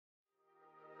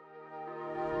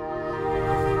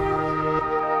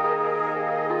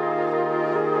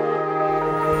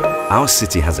Our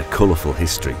city has a colourful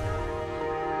history.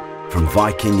 From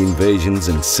Viking invasions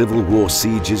and Civil War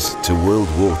sieges to World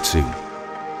War II.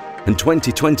 And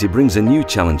 2020 brings a new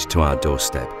challenge to our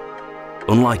doorstep,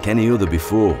 unlike any other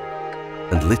before,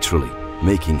 and literally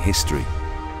making history.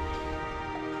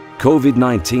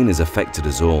 COVID-19 has affected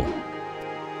us all,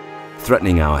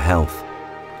 threatening our health,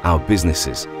 our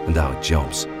businesses and our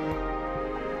jobs.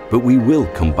 But we will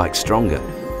come back stronger,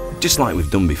 just like we've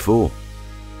done before.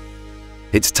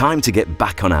 It's time to get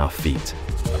back on our feet.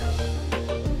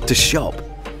 To shop,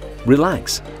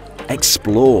 relax,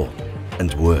 explore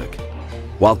and work,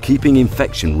 while keeping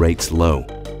infection rates low.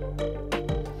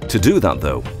 To do that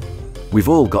though, we've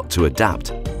all got to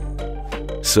adapt.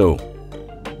 So,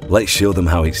 let's show them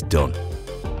how it's done.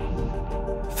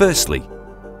 Firstly,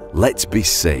 let's be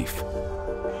safe.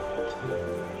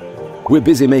 We're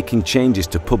busy making changes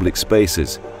to public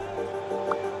spaces.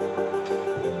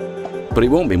 But it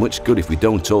won't be much good if we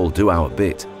don't all do our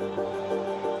bit.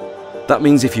 That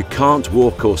means if you can't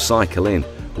walk or cycle in,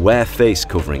 wear face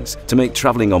coverings to make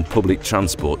travelling on public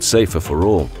transport safer for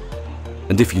all.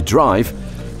 And if you drive,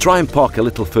 try and park a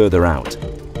little further out.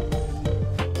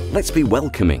 Let's be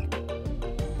welcoming.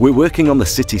 We're working on the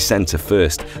city centre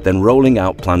first, then rolling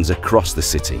out plans across the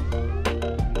city.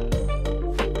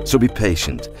 So be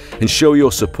patient and show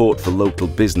your support for local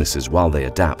businesses while they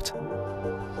adapt.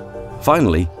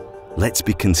 Finally, let's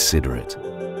be considerate.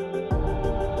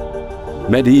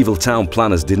 Medieval town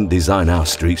planners didn't design our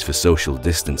streets for social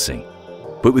distancing,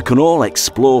 but we can all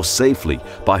explore safely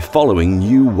by following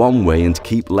new one-way and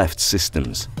keep left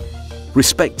systems,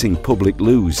 respecting public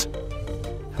loos,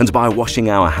 and by washing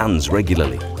our hands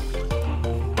regularly.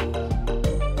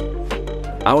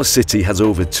 Our city has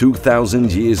over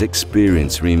 2,000 years'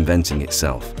 experience reinventing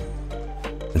itself,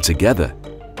 and together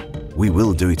we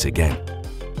will do it again,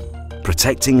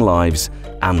 protecting lives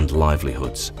and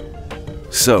livelihoods.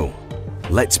 So,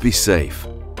 let's be safe,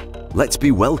 let's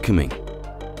be welcoming,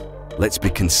 let's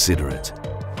be considerate,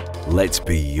 let's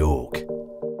be York.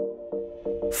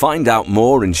 Find out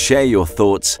more and share your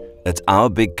thoughts at Our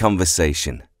Big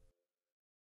Conversation.